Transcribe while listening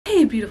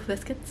beautiful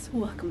biscuits,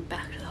 welcome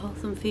back to the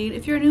Wholesome Feed.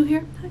 If you're new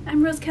here, hi,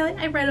 I'm Rose Kelly.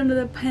 I write under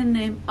the pen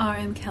name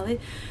R.M.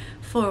 Kelly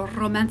for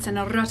romance and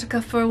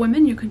erotica for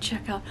women. You can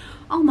check out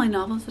all my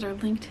novels that are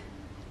linked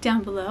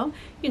down below.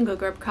 You can go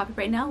grab a copy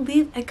right now.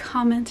 Leave a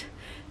comment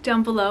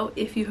down below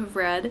if you have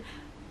read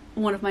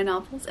one of my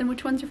novels and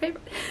which one's your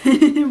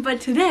favorite. But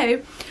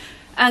today,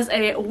 as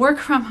a work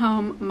from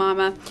home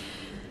mama,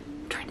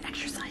 I'm trying to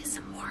exercise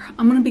some more.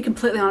 I'm gonna be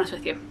completely honest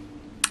with you.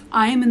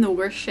 I am in the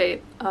worst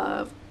shape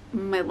of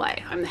my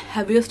life. I'm the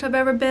heaviest I've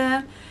ever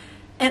been,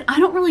 and I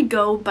don't really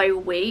go by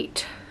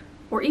weight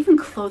or even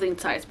clothing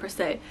size per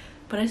se,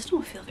 but I just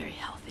don't feel very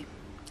healthy.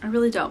 I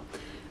really don't.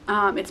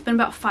 It's been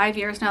about 5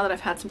 years now that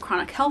I've had some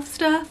chronic health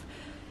stuff,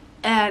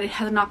 and it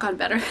has not gotten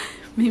better.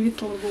 Maybe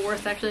it's a little bit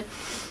worse actually.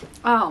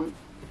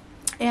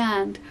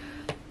 And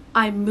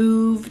I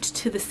moved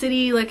to the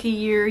city like a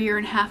year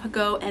and a half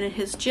ago, and it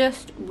has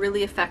just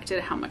really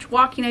affected how much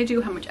walking I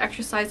do, how much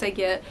exercise I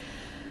get.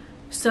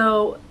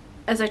 So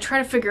as I try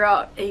to figure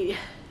out a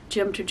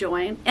gym to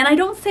join, and I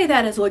don't say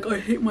that as like I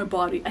hate my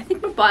body. I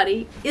think my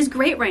body is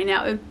great right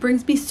now. It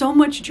brings me so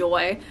much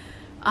joy.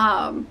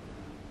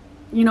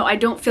 You know, I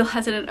don't feel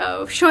hesitant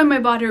of showing my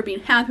body or being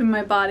happy in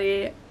my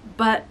body,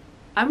 but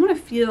I want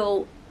to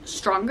feel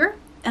stronger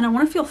and I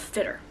want to feel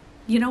fitter.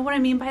 You know what I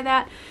mean by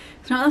that?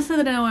 It's not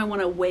necessarily that I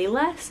want to weigh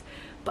less,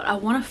 but I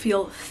want to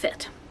feel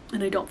fit,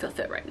 and I don't feel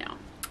fit right now.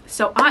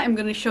 So I am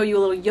going to show you a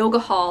little yoga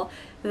haul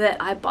that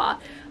I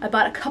bought. I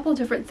bought a couple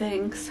different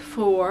things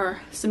for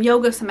some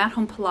yoga, some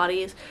at-home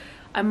Pilates.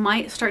 I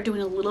might start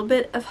doing a little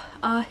bit of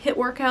HIIT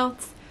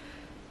workouts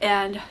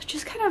and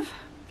just kind of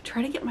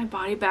try to get my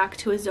body back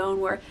to a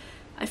zone where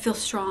I feel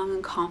strong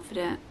and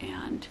confident,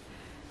 and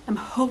I'm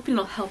hoping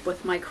it'll help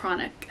with my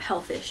chronic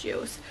health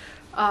issues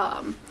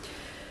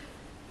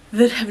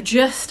that have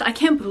just, I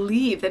can't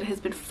believe that it has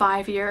been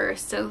 5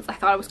 years since I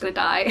thought I was gonna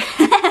die.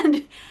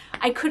 And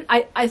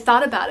I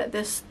thought about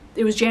it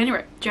it was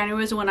January.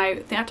 January was when I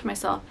thought to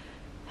myself,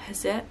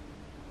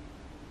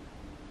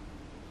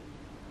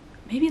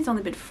 maybe it's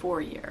only been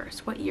 4 years.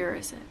 What year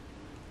is it?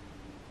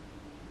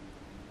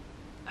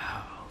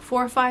 Oh,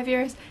 4 or 5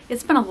 years?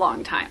 It's been a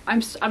long time.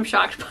 I'm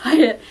shocked by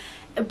it,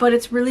 but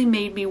it's really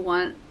made me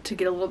want to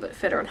get a little bit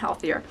fitter and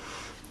healthier.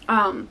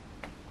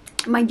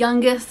 My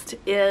youngest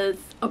is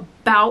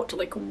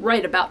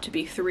right about to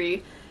be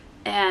 3,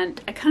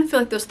 and I kind of feel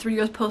like those 3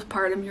 years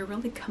postpartum, you're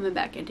really coming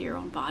back into your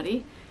own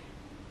body.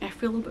 I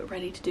feel a little bit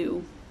ready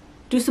to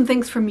do some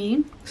things for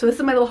me. So this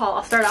is my little haul.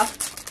 I'll start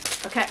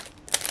off. Okay.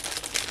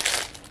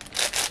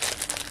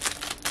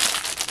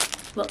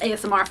 A little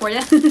ASMR for you.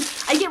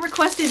 I get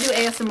requested to do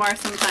ASMR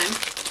sometimes.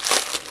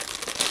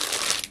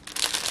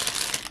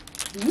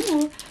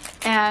 Ooh.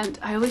 And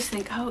I always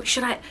think, oh,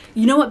 should I?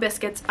 You know what,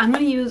 biscuits? I'm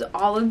going to use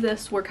all of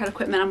this workout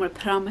equipment. I'm going to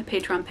put it on my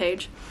Patreon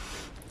page.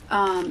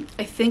 I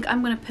think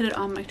I'm going to put it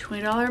on my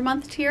 $20 a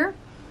month tier,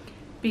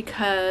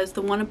 because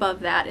the one above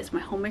that is my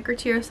homemaker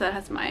tier. So that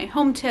has my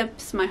home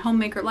tips, my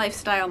homemaker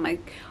lifestyle,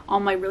 all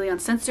my really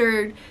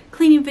uncensored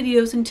cleaning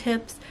videos and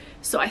tips.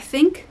 So I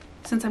think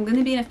since I'm going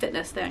to be in a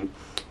fitness thing,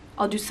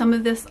 I'll do some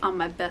of this on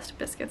my Best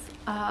Biscuits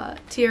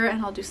tier,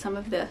 and I'll do some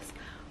of this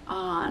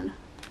on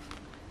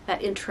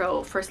that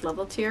intro first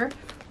level tier,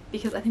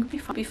 because I think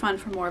it would be fun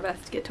for more of us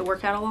to get to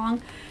work out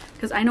along,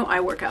 because I know I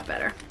work out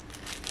better.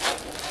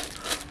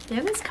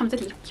 This comes in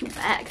a little cute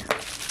bag.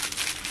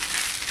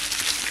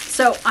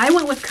 So I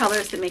went with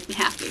colors that make me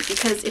happy,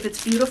 because if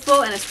it's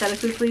beautiful and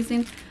aesthetically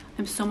pleasing,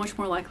 I'm so much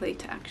more likely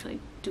to actually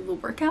do the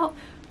workout,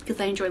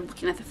 because I enjoy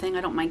looking at the thing.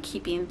 I don't mind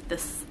keeping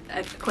this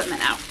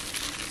equipment out.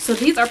 So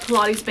these are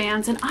Pilates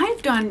bands, and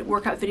I've done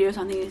workout videos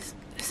on these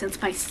since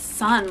my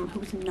son,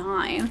 who's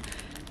 9,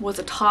 was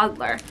a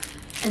toddler.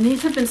 And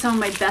these have been some of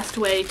my best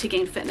way to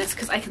gain fitness,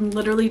 because I can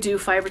literally do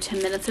 5 or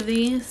 10 minutes of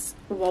these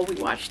while we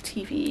watch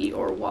TV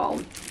or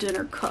while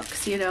dinner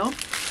cooks, you know?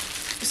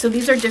 So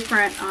these are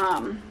different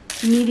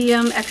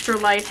medium, extra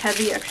light,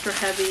 heavy, extra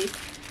heavy.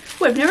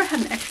 Oh, I've never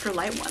had an extra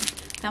light one.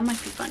 That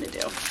might be fun to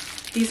do.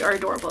 These are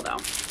adorable though.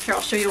 Here,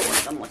 I'll show you what one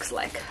of them looks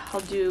like. I'll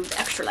do the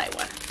extra light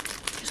one,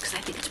 just because I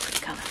think it's a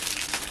pretty color.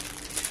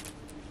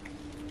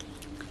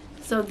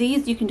 So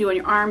these you can do on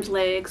your arms,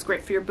 legs,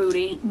 great for your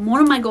booty. One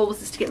of my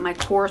goals is to get my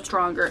core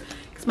stronger,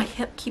 because my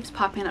hip keeps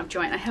popping out of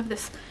joint. I have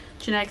this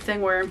genetic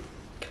thing where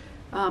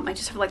I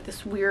just have like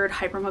this weird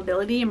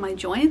hypermobility in my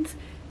joints.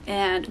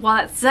 And while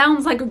that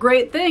sounds like a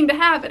great thing to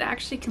have, it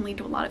actually can lead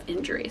to a lot of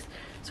injuries.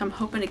 So I'm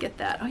hoping to get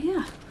that. Oh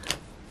yeah.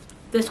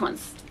 This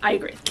one's, I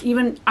agree.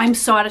 Even, I'm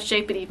so out of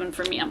shape, but even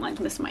for me, I'm like,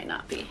 this might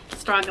not be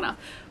strong enough.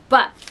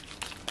 But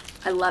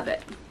I love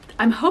it.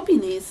 I'm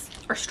hoping these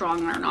are strong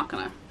and are not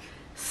gonna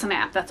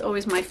snap. That's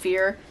always my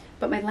fear.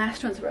 But my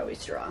last ones are always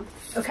strong.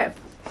 Okay.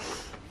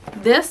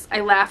 This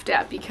I laughed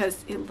at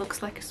because it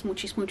looks like a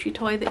smoochy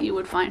toy that you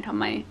would find on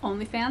my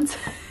OnlyFans.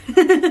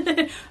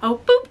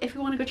 Oh, boop! If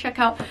you want to go check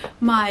out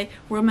my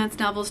romance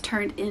novels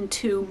turned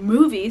into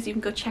movies, you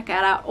can go check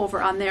that out over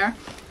on there.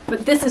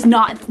 But this is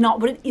not, it's not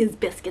what it is,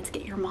 biscuits.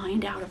 Get your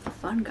mind out of the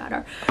fun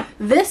gutter.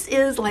 This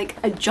is like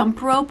a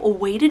jump rope, a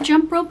weighted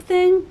jump rope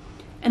thing.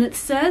 And it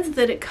says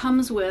that it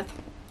comes with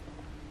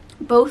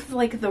both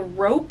like the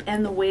rope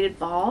and the weighted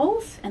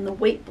balls and the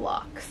weight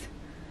blocks.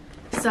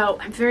 So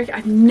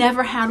I've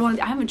never had one.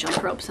 I haven't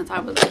jumped rope since I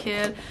was a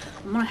kid.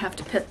 I'm gonna have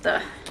to put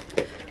the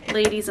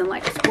ladies in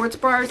like a sports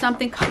bra or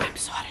something. God, I'm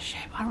so out of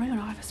shape. I don't even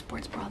know if I have a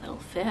sports bra that'll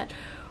fit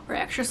or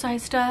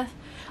exercise stuff.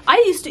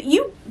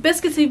 You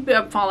biscuits, you've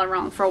been following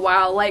around for a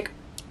while. Like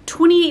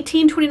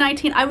 2018,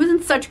 2019, I was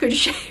in such good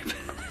shape.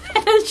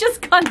 And it's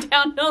just gone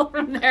downhill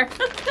from there.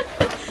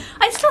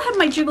 I still have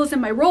my jiggles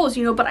and my rolls,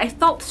 you know, but I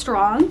felt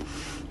strong.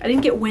 I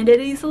didn't get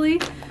winded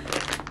easily.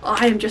 Oh,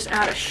 I am just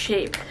out of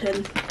shape.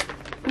 And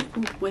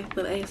wait,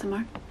 little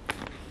ASMR.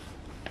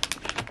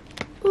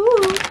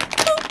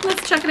 Ooh,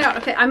 let's check it out.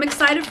 Okay, I'm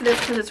excited for this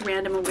because it's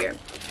random and weird.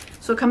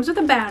 So it comes with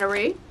a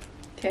battery.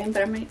 Okay, I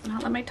better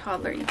not let my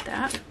toddler eat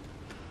that.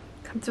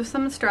 Comes with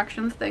some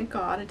instructions. Thank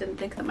God. I didn't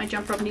think that my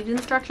jump rope needed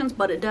instructions,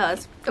 but it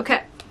does.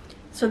 Okay,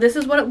 so this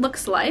is what it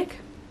looks like.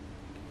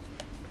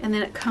 And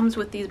then it comes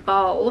with these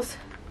balls.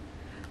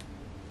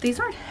 These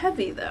aren't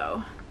heavy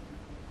though.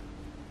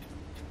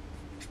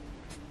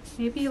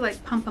 Maybe you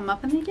like pump them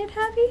up and they get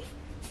heavy?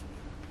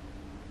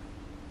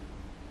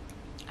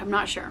 I'm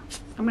not sure.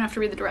 I'm gonna have to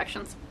read the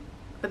directions.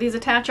 But these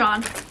attach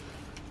on.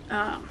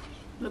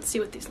 Let's see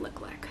what these look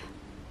like.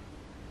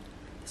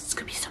 This is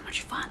gonna be so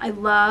much fun. I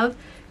love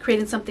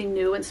creating something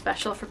new and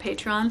special for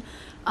Patreon.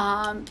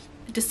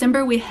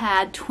 December we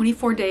had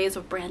 24 days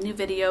of brand new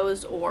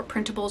videos or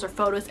printables or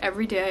photos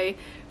every day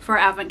for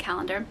our Advent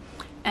calendar.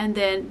 And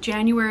then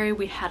January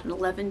we had an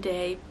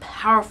 11-day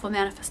powerful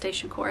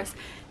manifestation course.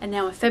 And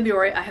now in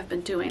February I have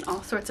been doing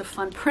all sorts of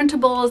fun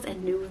printables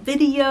and new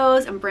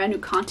videos and brand new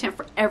content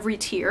for every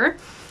tier.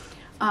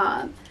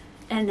 And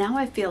now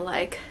I feel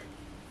like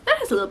that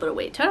has a little bit of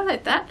weight to it. I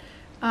like that.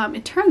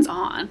 It turns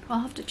on. I'll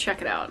have to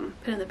check it out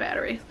and put in the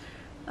battery.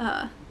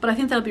 But I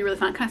think that'll be really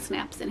fun. It kind of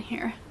snaps in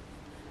here.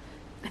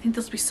 I think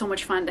this will be so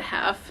much fun to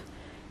have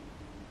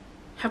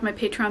my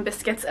Patreon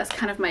biscuits as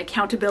kind of my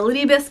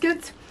accountability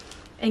biscuits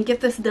and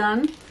get this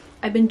done.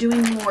 I've been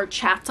doing more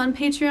chats on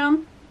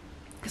Patreon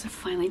because I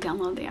finally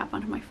downloaded the app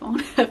onto my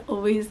phone. I've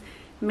always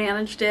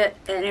managed it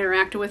and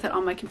interacted with it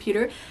on my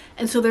computer.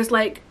 And so there's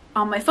like,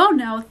 on my phone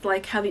now, it's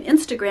like having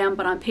Instagram,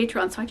 but on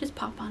Patreon. So I just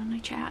pop on and I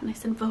chat and I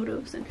send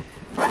photos and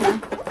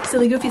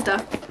silly, goofy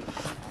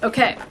stuff.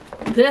 Okay,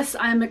 this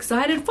I'm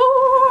excited for.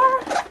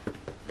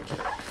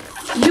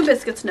 You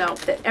biscuits know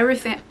that every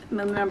family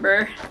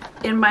member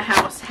in my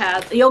house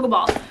has a yoga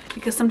ball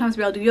because sometimes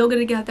we all do yoga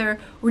together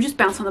or just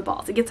bounce on the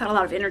balls. It gets out a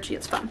lot of energy.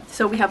 It's fun.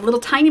 So we have little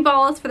tiny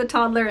balls for the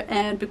toddler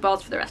and big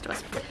balls for the rest of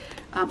us.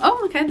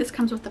 Oh, okay. This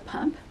comes with the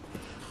pump.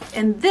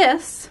 And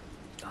this,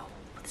 oh,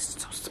 this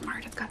is so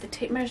smart. I've got the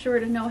tape measure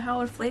to know how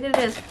inflated it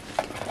is.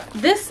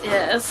 This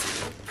is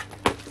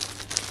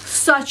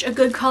such a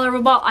good color of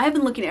a ball. I have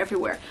been looking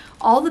everywhere.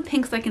 All the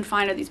pinks I can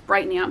find are these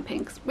bright neon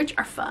pinks, which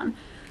are fun.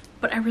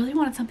 But I really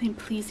wanted something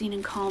pleasing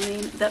and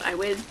calming that I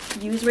would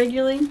use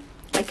regularly.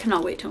 I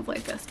cannot wait to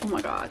inflate this. Oh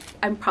my God.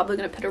 I'm probably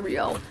going to put a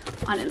reel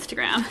on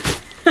Instagram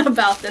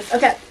about this.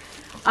 Okay.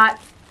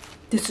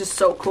 This is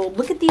so cool.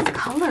 Look at these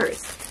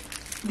colors.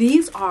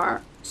 These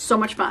are so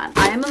much fun.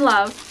 I am in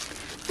love.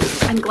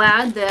 I'm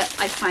glad that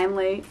I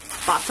finally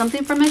bought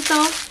something for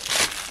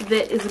myself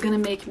that is going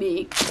to make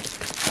me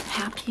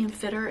happy and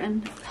fitter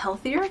and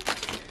healthier.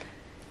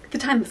 The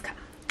time has come.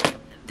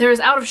 There's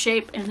out of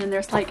shape and then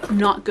there's like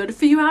not good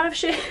for you out of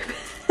shape.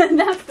 And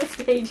that's the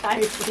stage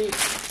I see.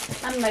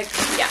 I'm like,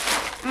 yeah.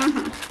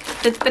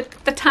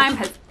 The time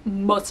has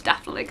most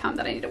definitely come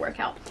that I need to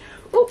work out.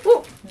 Ooh,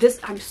 ooh.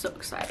 I'm so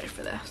excited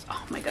for this.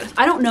 Oh my goodness.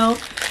 I don't know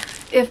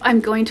if I'm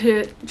going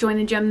to join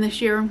a gym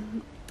this year.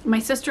 My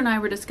sister and I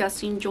were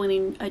discussing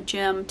joining a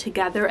gym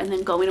together and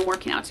then going and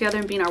working out together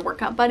and being our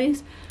workout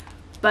buddies.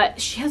 But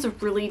she has a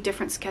really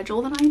different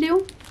schedule than I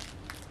do.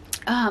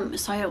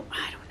 So I don't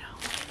know.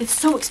 It's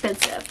so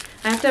expensive.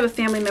 I have to have a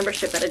family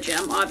membership at a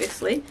gym,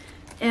 obviously.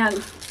 And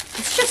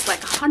it's just like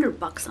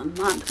 $100 a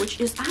month,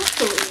 which is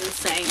absolutely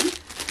insane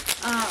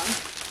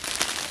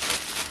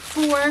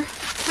for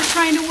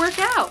trying to work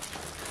out.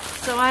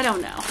 So I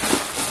don't know.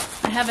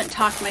 I haven't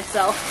talked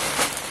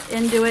myself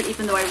into it,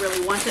 even though I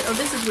really want it. Oh,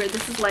 this is weird.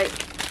 This is like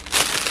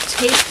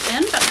taped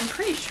in, but I'm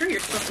pretty sure you're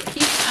supposed to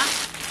keep that.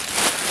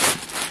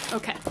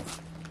 Okay.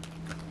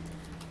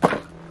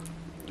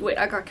 Wait,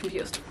 I got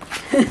confused.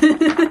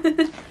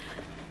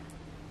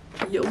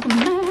 Yoga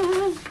mat.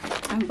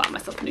 I haven't bought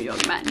myself a new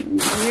yoga mat in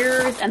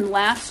years, and the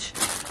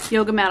last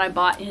yoga mat I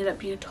bought ended up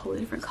being a totally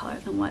different color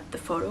than what the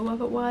photo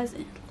of it was,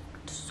 and it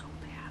looked so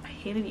bad. I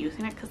hated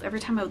using it because every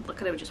time I would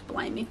look at it, it would just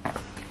blind me.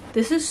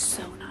 This is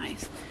so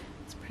nice.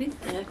 It's pretty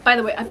thick. By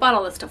the way, I bought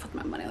all this stuff with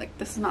my money. Like,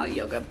 this is not a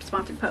yoga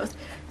sponsored post.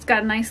 It's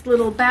got a nice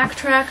little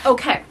backtrack.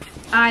 Okay,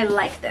 I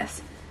like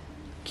this.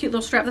 Cute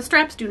little strap. The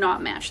straps do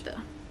not match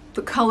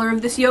the color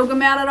of this yoga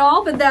mat at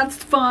all, but that's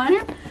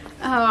fun.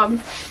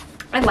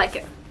 I like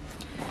it.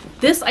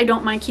 This I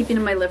don't mind keeping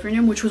in my living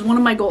room, which was one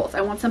of my goals. I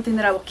want something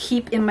that I will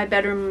keep in my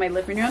bedroom and my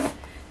living room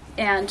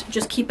and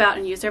just keep out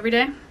and use every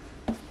day.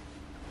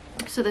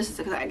 So this is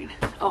exciting.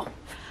 Oh,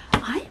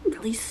 I am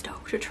really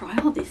stoked to try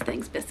all these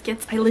things,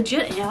 biscuits. I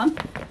legit am,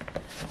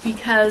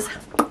 because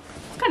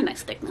got a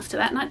nice thickness to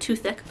that. Not too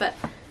thick, but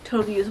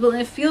totally usable.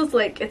 And it feels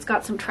like it's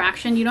got some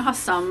traction. You know how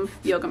some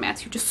yoga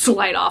mats you just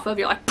slide off of?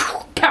 You're like,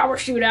 power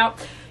shoot out.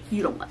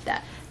 You don't want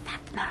that.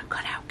 That's not a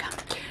good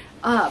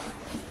outcome.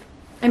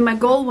 And my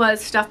goal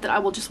was stuff that I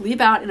will just leave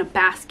out in a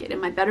basket in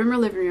my bedroom or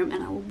living room,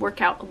 and I'll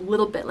work out a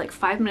little bit, like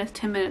 5 minutes,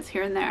 10 minutes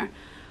here and there.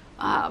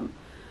 And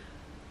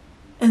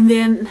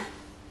then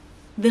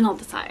I'll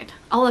decide.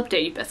 I'll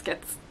update you,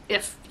 biscuits,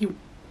 if you,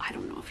 I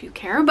don't know if you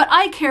care, but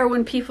I care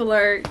when people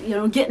are, you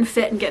know, getting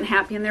fit and getting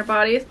happy in their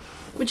bodies,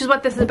 which is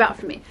what this is about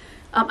for me.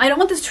 I don't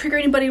want this to trigger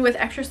anybody with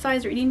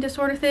exercise or eating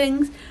disorder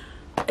things.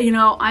 You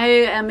know, I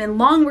am in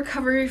long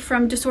recovery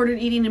from disordered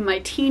eating in my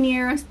teen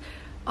years.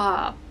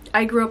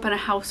 I grew up in a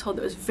household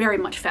that was very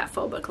much fat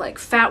phobic. Like,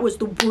 fat was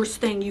the worst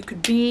thing you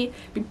could be.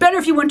 It'd be better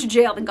if you went to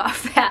jail than got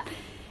fat.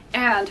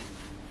 And,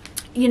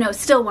 you know,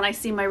 still when I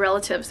see my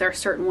relatives, there are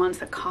certain ones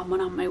that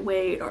comment on my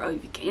weight, or, oh,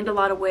 you gained a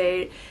lot of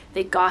weight.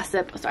 They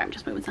gossip. Oh, sorry, I'm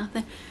just moving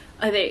something.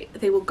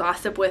 They will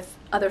gossip with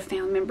other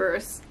family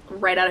members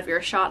right out of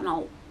earshot, and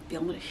I'll be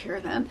able to hear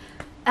them.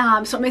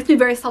 So it makes me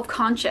very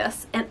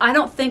self-conscious. And I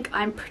don't think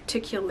I'm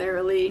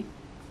particularly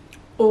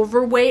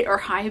overweight or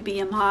high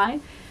BMI.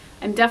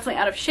 I'm definitely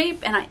out of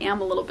shape, and I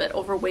am a little bit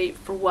overweight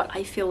for what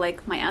I feel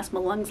like my asthma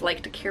lungs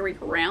like to carry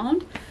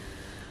around.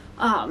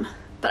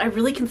 But I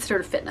really consider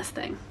it a fitness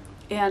thing.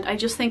 And I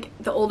just think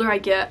the older I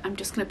get, I'm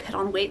just going to put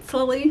on weight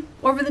slowly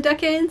over the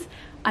decades.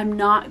 I'm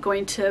not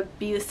going to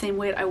be the same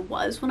weight I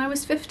was when I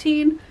was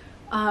 15.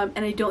 And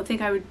I don't think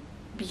I would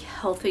be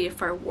healthy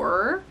if I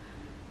were.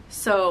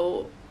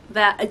 So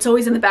that, it's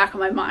always in the back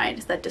of my mind,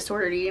 is that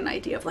disordered eating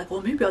idea of like,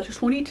 well, maybe I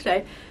just won't eat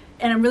today.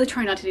 And I'm really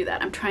trying not to do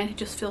that. I'm trying to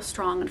just feel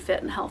strong and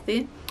fit and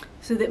healthy,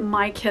 so that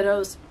my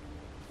kiddos,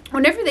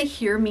 whenever they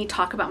hear me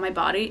talk about my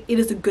body, it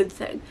is a good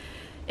thing.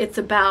 It's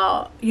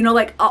about, you know,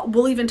 like,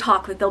 we'll even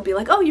talk that they'll be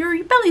like, oh,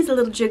 your belly's a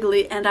little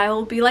jiggly. And I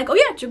will be like, oh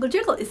yeah, jiggle,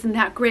 jiggle. Isn't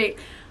that great?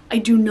 I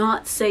do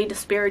not say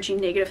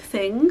disparaging negative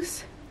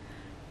things,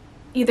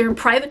 either in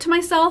private to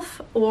myself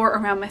or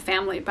around my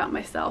family about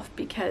myself,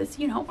 because,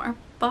 you know, our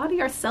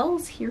body, our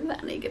cells hear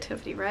that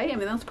negativity, right? I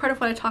mean, that's part of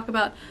what I talk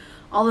about,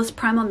 all this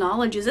primal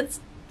knowledge, is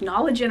it's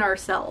knowledge in our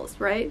cells,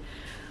 right?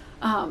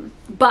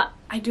 But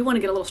I do want to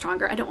get a little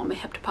stronger. I don't want my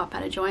hip to pop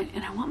out of joint,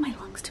 and I want my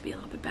lungs to be a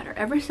little bit better.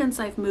 Ever since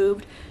I've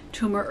moved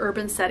to a more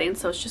urban setting,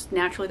 so it's just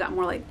naturally got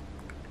more like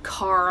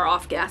car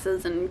off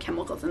gases and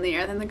chemicals in the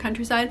air than the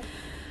countryside,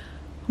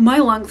 my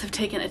lungs have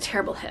taken a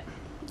terrible hit.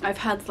 I've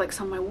had like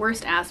some of my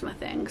worst asthma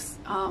things,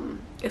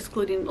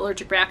 excluding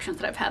allergic reactions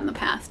that I've had in the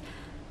past.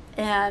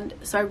 And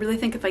so I really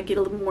think if I get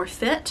a little more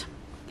fit,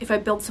 if I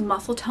build some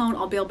muscle tone,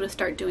 I'll be able to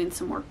start doing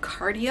some more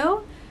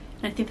cardio.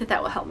 And I think that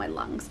that will help my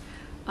lungs.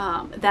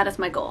 That is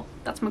my goal.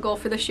 That's my goal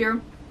for this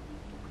year.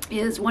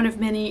 Is one of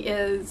many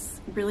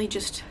is really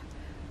just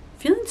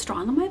feeling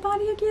strong in my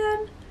body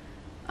again.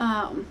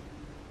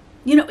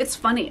 You know, it's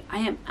funny. I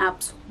am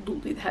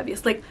absolutely the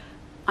heaviest. Like,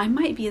 I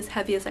might be as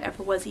heavy as I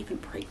ever was even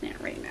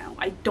pregnant right now.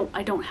 I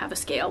don't have a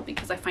scale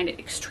because I find it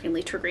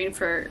extremely triggering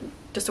for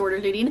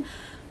disordered eating.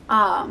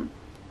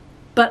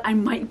 But I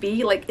might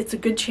be, like, it's a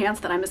good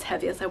chance that I'm as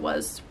heavy as I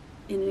was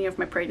in any of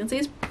my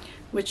pregnancies,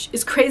 which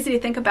is crazy to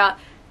think about.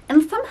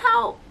 And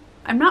somehow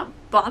I'm not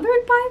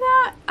bothered by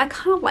that. I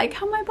kind of like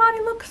how my body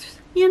looks,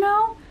 you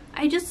know?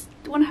 I just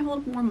want to have a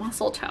little more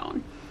muscle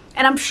tone.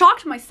 And I'm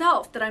shocked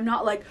myself that I'm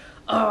not like,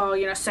 oh,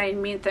 you know,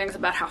 saying mean things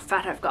about how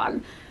fat I've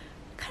gotten.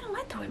 I kind of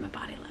like the way my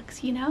body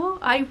looks, you know?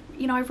 I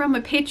run my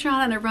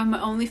Patreon and I run my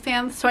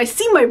OnlyFans, so I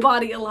see my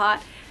body a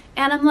lot.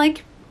 And I'm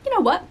like, you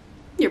know what?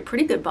 You're a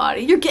pretty good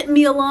body. You're getting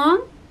me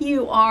along.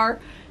 You are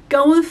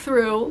going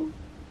through,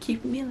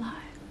 keeping me alive,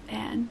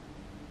 and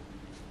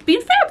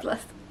being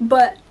fabulous.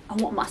 But I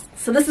want muscle.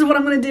 So this is what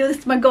I'm going to do. This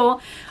is my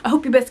goal. I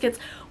hope you biscuits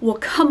will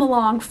come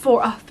along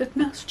for a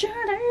fitness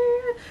journey,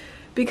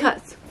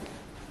 because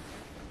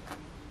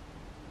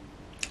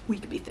we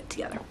could be fit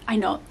together. I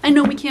know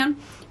we can.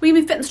 We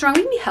can be fit and strong.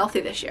 We can be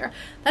healthy this year.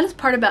 That is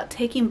part about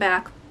taking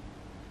back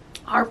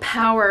our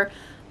power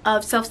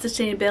of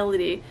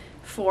self-sustainability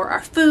for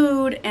our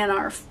food and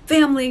our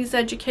family's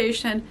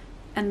education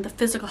and the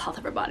physical health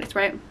of our bodies,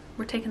 right?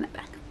 We're taking that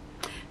back.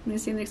 I'm going to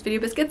see you in the next video,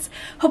 biscuits.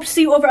 Hope to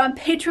see you over on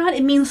Patreon.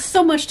 It means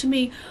so much to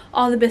me,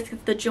 all the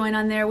biscuits that join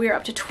on there. We are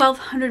up to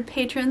 1,200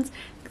 patrons.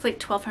 It's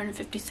like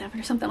 1,257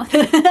 or something like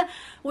that,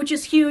 which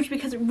is huge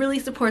because it really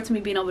supports me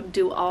being able to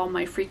do all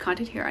my free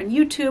content here on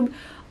YouTube,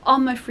 all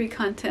my free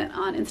content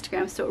on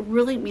Instagram. So it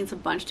really means a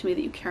bunch to me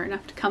that you care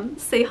enough to come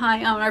say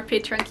hi on our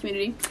Patreon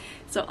community.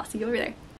 So I'll see you over there.